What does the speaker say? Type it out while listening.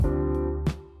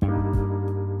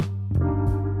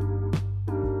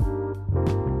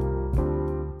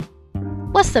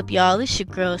What's up, y'all? It's your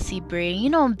girl, C Bree. You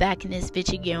know I'm back in this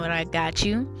bitch again when I got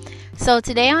you. So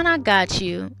today on I Got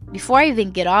You, before I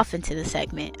even get off into the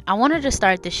segment, I wanted to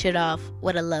start this shit off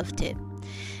with a love tip.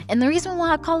 And the reason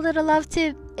why I call it a love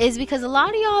tip is because a lot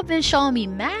of y'all have been showing me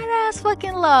mad ass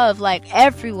fucking love, like,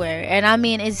 everywhere. And I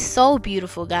mean, it's so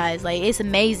beautiful, guys. Like, it's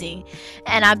amazing.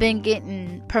 And I've been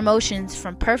getting promotions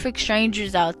from perfect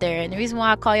strangers out there. And the reason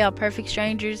why I call y'all perfect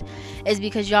strangers is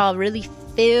because y'all really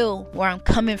feel where I'm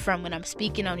coming from when I'm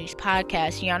speaking on these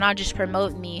podcasts. Y'all not just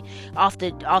promoting me off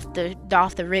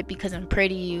the rip because I'm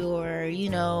pretty, or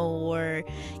or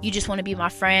you just want to be my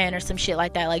friend or some shit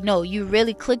like that. Like, no, you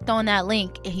really clicked on that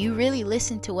link and you really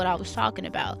listened to what I was talking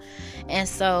about. And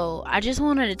so I just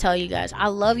wanted to tell you guys, I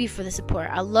love you for the support.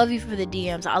 I love you for the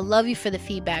DMs. I love you for the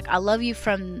feedback. I love you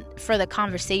for the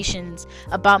conversations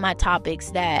about my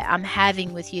topics that I'm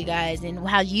having with you guys and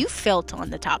how you felt on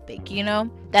the topic.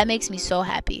 That makes me so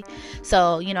happy.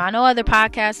 So, I know other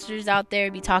podcasters out there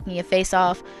be talking your face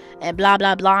off and blah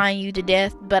blah blahing you to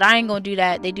death, but I ain't gonna do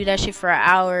that. They do that shit for an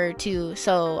hour or two,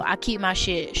 so I keep my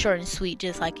shit short and sweet,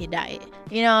 just like your diet.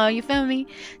 You feel me?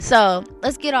 So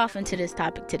let's get off into this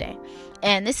topic today.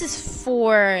 And this is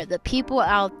for the people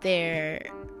out there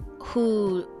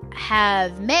who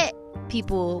have met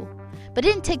people but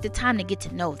didn't take the time to get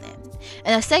to know them.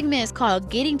 And the segment is called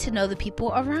Getting to Know the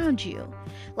People Around You.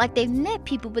 Like, they've met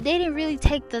people, but they didn't really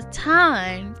take the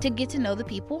time to get to know the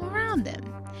people around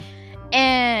them.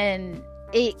 And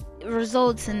it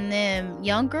results in them,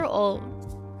 young or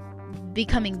old,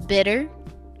 becoming bitter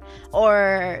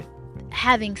or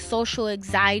having social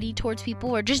anxiety towards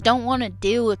people, or just don't want to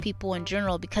deal with people in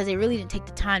general because they really didn't take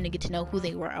the time to get to know who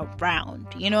they were around.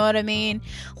 You know what I mean?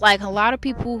 Like, a lot of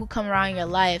people who come around your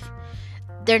life,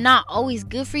 they're not always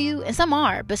good for you, and some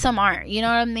are, but some aren't. You know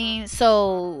what I mean?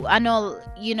 So I know,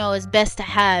 it's best to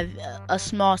have a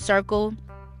small circle,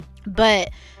 but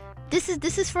this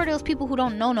is for those people who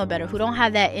don't know no better, who don't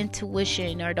have that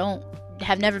intuition, or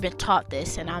have never been taught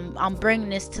this. And I'm bringing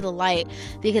this to the light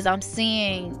because I'm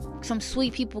seeing some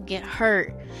sweet people get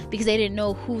hurt because they didn't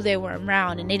know who they were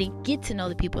around, and they didn't get to know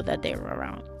the people that they were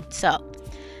around. So,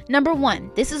 number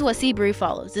one, this is what Seabury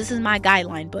follows. This is my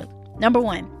guideline book. Number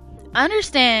one,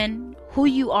 understand who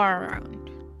you are around.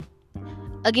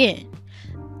 Again,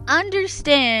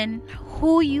 understand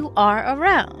who you are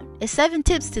around. It's 7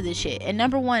 tips to this shit. And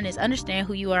number one is understand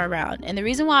who you are around. And the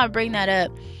reason why I bring that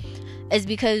up is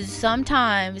because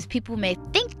sometimes people may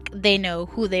think they know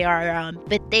who they are around,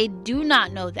 but they do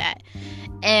not know that.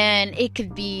 And it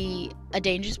could be a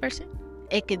dangerous person.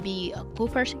 It could be a cool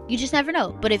person. You just never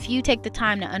know. But if you take the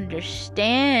time to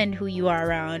understand who you are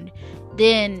around,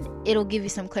 then it'll give you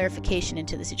some clarification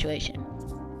into the situation.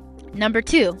 Number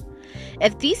two,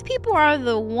 if these people are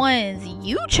the ones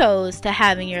you chose to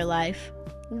have in your life,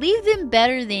 leave them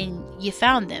better than you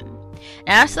found them.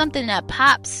 Now, that's something that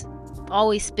Pops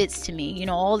always spits to me,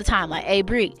 all the time. Like, hey,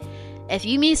 Bree, if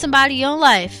you meet somebody in your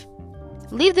life,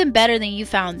 leave them better than you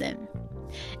found them.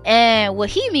 And what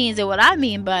he means, and what I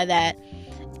mean by that,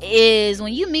 is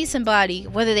when you meet somebody,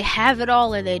 whether they have it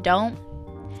all or they don't,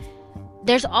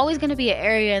 there's always going to be an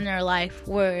area in their life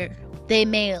where they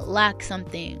may lack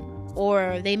something,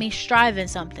 or they may strive in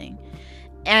something,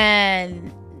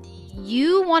 and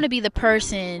you want to be the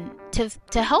person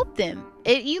to help them.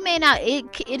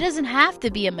 It doesn't have to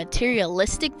be a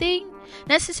materialistic thing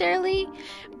necessarily,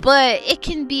 but it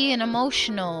can be an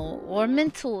emotional or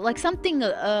mental, like something,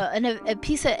 a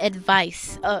piece of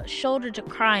advice, a shoulder to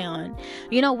cry on,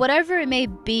 whatever it may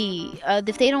be.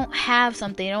 If they don't have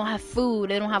something, they don't have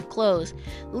food, they don't have clothes,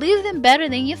 leave them better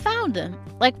than you found them.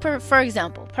 Like, for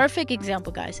example, perfect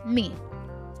example, guys, me.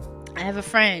 I have a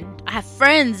friend. I have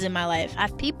friends in my life. I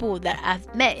have people that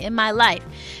I've met in my life,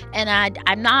 and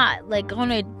I'm not like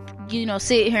gonna,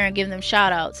 sit here and give them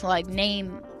shout outs, like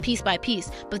name piece by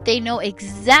piece, but they know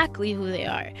exactly who they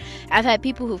are. I've had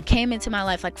people who came into my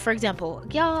life, like, for example,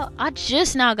 y'all, I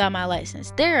just now got my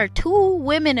license. There are 2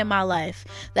 women in my life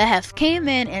that have came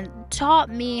in and taught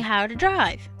me how to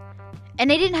drive, and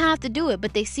they didn't have to do it,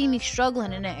 but they see me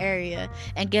struggling in an area,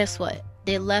 and guess what?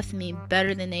 They left me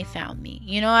better than they found me.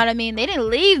 You know what I mean? They didn't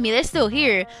leave me. They're still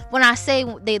here. When I say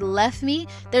they left me,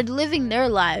 they're living their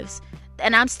lives,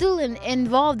 and I'm still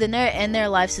involved in their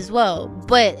lives as well.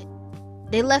 But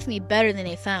they left me better than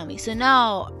they found me. So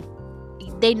now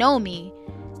they know me,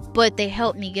 but they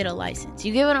helped me get a license.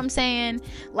 You get what I'm saying?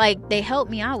 Like, they helped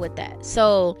me out with that.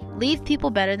 So leave people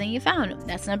better than you found them.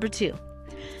 That's number 2.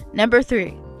 Number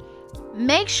 3,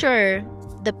 make sure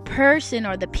the person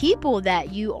or the people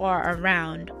that you are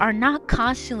around are not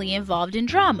constantly involved in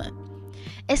drama.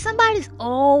 If somebody's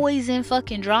always in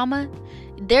fucking drama,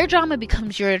 their drama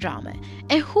becomes your drama.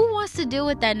 And who wants to deal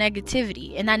with that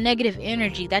negativity and that negative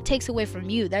energy that takes away from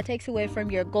you, that takes away from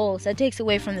your goals, that takes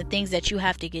away from the things that you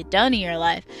have to get done in your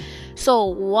life? So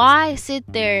why sit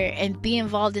there and be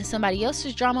involved in somebody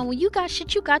else's drama when you got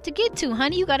shit you got to get to,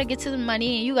 honey? You got to get to the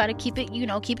money, and you got to keep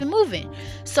it moving.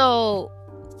 So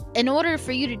in order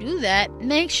for you to do that,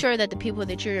 make sure that the people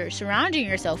that you're surrounding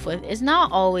yourself with is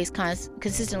not always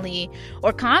consistently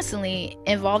or constantly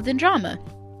involved in drama.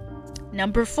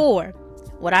 Number 4,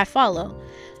 what I follow: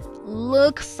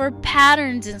 look for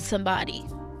patterns in somebody.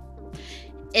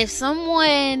 If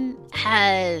someone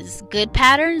has good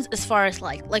patterns, as far as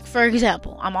like for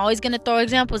example, I'm always going to throw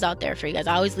examples out there for you guys.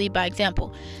 I always lead by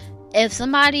example. If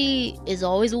somebody is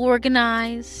always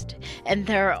organized and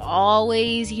they're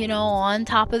always, on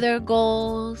top of their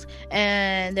goals,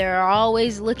 and they're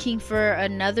always looking for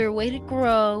another way to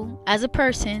grow as a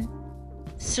person,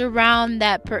 surround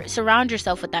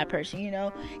yourself with that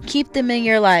person. Keep them in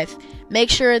your life. Make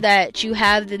sure that you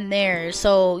have them there,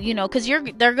 so because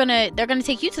they're gonna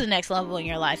take you to the next level in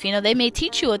your life. They may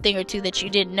teach you a thing or two that you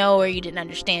didn't know or you didn't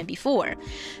understand before.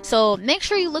 So make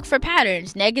sure you look for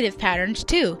patterns, negative patterns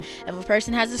too. If a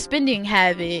person has a spending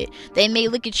habit, they may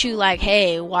look at you like,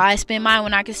 hey, why spend mine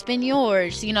when I can spend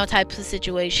yours, type of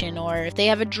situation. Or if they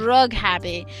have a drug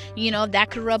habit, that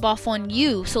could rub off on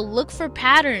you. So look for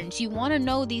patterns. You want to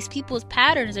know these people's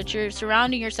patterns that you're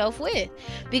surrounding yourself with,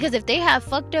 because if they have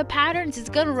fucked up patterns, it's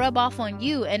gonna rub off on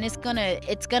you, and it's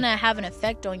gonna have an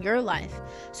effect on your life.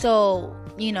 So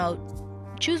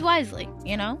choose wisely.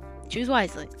 Choose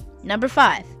wisely. Number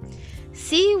 5,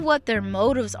 see what their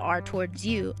motives are towards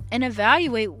you and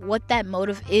evaluate what that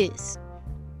motive is.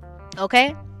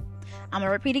 Okay, I'm gonna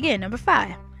repeat again. Number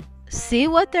 5, see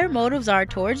what their motives are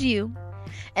towards you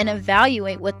and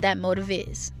evaluate what that motive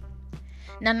is.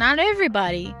 Now, not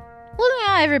everybody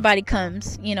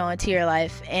comes, into your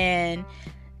life, and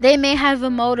they may have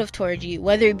a motive towards you,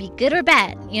 whether it be good or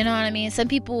bad. You know what I mean? Some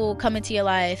people come into your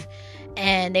life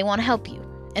and they want to help you,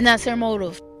 and that's their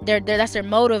motive. That's their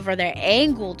motive or their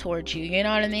angle towards you. You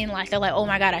know what I mean? Like, they're like, oh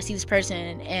my God, I see this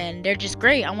person and they're just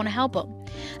great, I want to help them.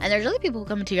 And there's other people who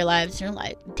come into your lives and you're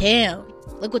like, damn,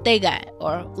 look what they got,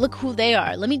 or look who they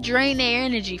are. Let me drain their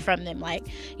energy from them. Like,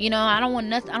 I don't want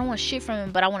nothing. I don't want shit from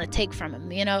them, but I want to take from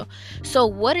them. So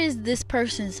what is this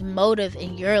person's motive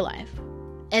in your life?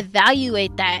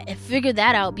 Evaluate that and figure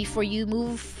that out before you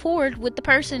move forward with the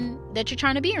person that you're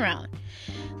trying to be around.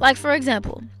 Like, for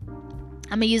example,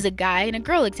 I'm gonna use a guy and a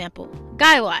girl example.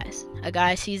 Guy wise, a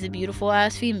guy sees a beautiful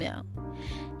ass female.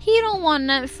 He don't want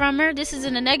nothing from her. This is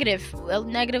in a negative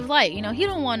light. He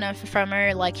don't want nothing from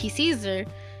her. Like, he sees her,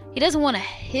 he doesn't want to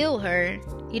heal her,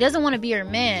 he doesn't want to be her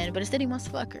man, but instead he wants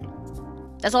to fuck her.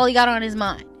 That's all he got on his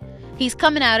mind. He's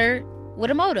coming at her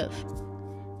with a motive.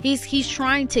 He's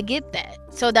trying to get that.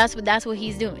 So that's what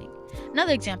he's doing.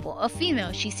 Another example, a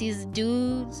female, she sees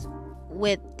dudes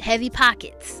with heavy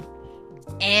pockets,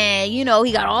 and he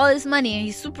got all this money and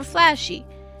he's super flashy.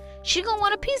 She gonna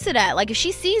want a piece of that. Like, if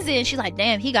she sees it and she's like,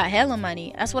 damn, he got hella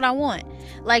money, that's what I want.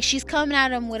 Like, she's coming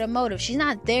at him with a motive. She's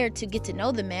not there to get to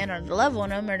know the man or to love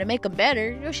on him or to make him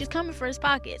better. She's coming for his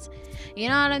pockets. You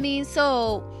know what I mean?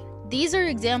 So these are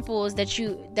examples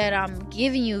that I'm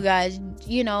giving you guys,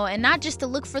 and not just to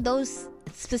look for those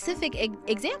specific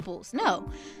examples. No,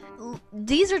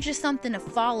 these are just something to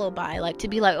follow by, like, to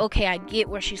be like, okay, I get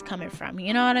where she's coming from.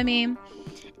 You know what I mean?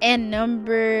 And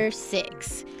number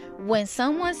 6, when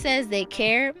someone says they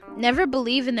care, never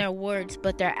believe in their words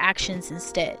but their actions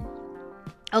instead.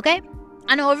 Okay?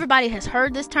 I know everybody has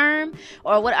heard this term,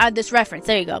 or this reference.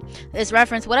 There you go. This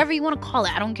reference, whatever you want to call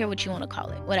it. I don't care what you want to call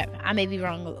it. Whatever. I may be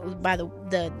wrong by the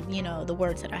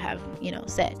words that I have,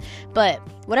 said. But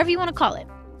whatever you want to call it.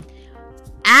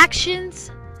 Actions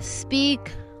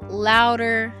speak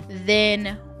louder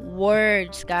than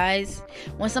words, guys.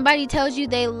 When somebody tells you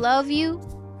they love you,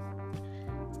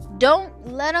 don't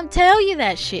let them tell you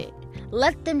that shit.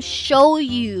 Let them show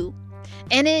you.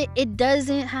 And it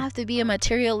doesn't have to be a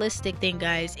materialistic thing,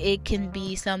 guys. It can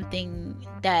be something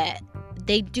that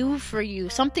they do for you,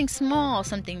 something small,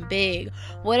 something big,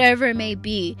 whatever it may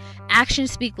be.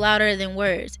 Actions speak louder than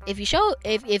words. If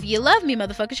you love me,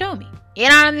 motherfucker, show me. You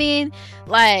know what I mean?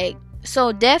 Like,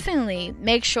 so definitely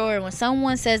make sure when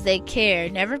someone says they care,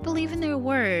 never believe in their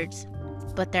words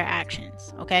but their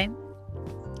actions. Okay?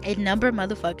 And number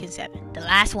motherfucking 7, the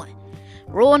last one,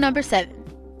 rule number 7.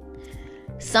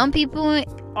 Some people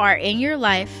are in your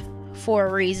life for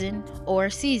a reason or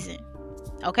a season.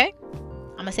 Okay?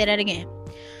 I'm gonna say that again.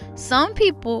 Some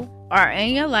people are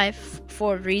in your life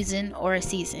for a reason or a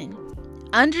season.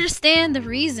 Understand the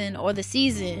reason or the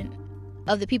season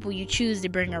of the people you choose to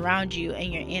bring around you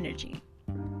and your energy.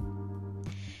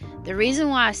 The reason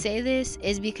why I say this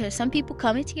is because some people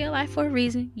come into your life for a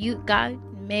reason. God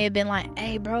may have been like,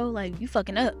 hey bro, like, you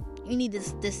fucking up. You need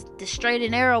this straight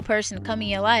and narrow person to come in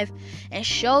your life and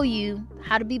show you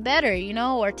how to be better,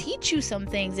 or teach you some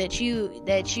things that you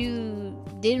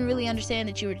didn't really understand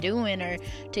that you were doing, or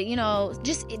to,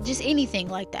 just anything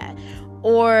like that.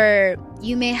 Or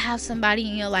you may have somebody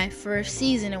in your life for a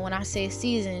season, and when I say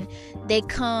season, they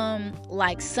come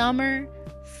like summer,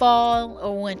 fall,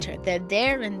 or winter. They're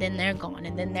there and then they're gone,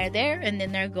 and then they're there and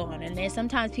then they're gone. And then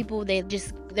sometimes people, they're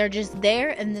just there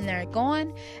and then they're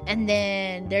gone. And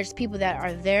then there's people that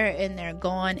are there and they're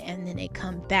gone, and then they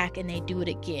come back and they do it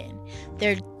again.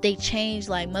 They change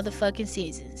like motherfucking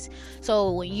seasons.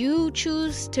 So when you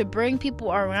choose to bring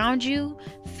people around you,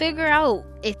 figure out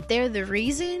if they're the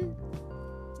reason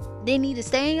they need to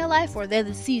stay in your life, or they're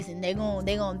the season. They're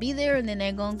gonna be there and then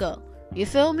they're gonna go. You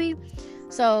feel me?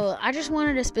 So I just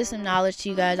wanted to spit some knowledge to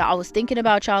you guys. I was thinking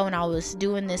about y'all when I was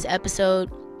doing this episode,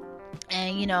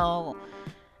 and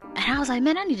and I was like,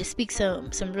 man, I need to speak some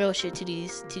real shit to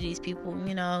these people,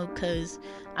 because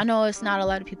I know it's not a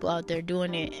lot of people out there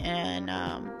doing it. And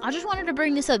I just wanted to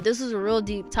bring this up. This was a real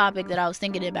deep topic that I was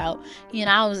thinking about.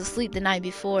 I was asleep the night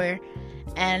before,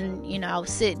 and I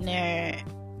was sitting there,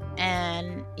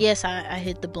 and yes, I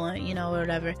hit the blunt, or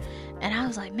whatever, and I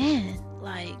was like, man,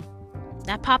 like,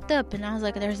 that popped up, and I was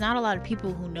like, there's not a lot of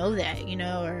people who know that,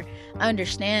 or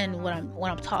understand what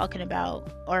I'm talking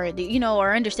about, or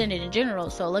or understand it in general.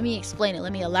 So let me explain it,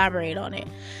 let me elaborate on it.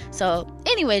 So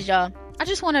anyways, y'all, I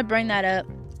just want to bring that up,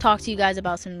 talk to you guys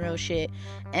about some real shit,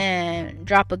 and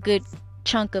drop a good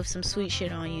chunk of some sweet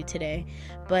shit on you today.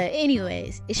 But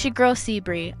anyways, it's your girl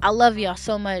C-Bree. I love y'all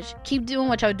so much. Keep doing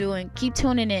what y'all doing, keep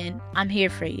tuning in. I'm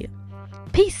here for you.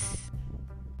 Peace.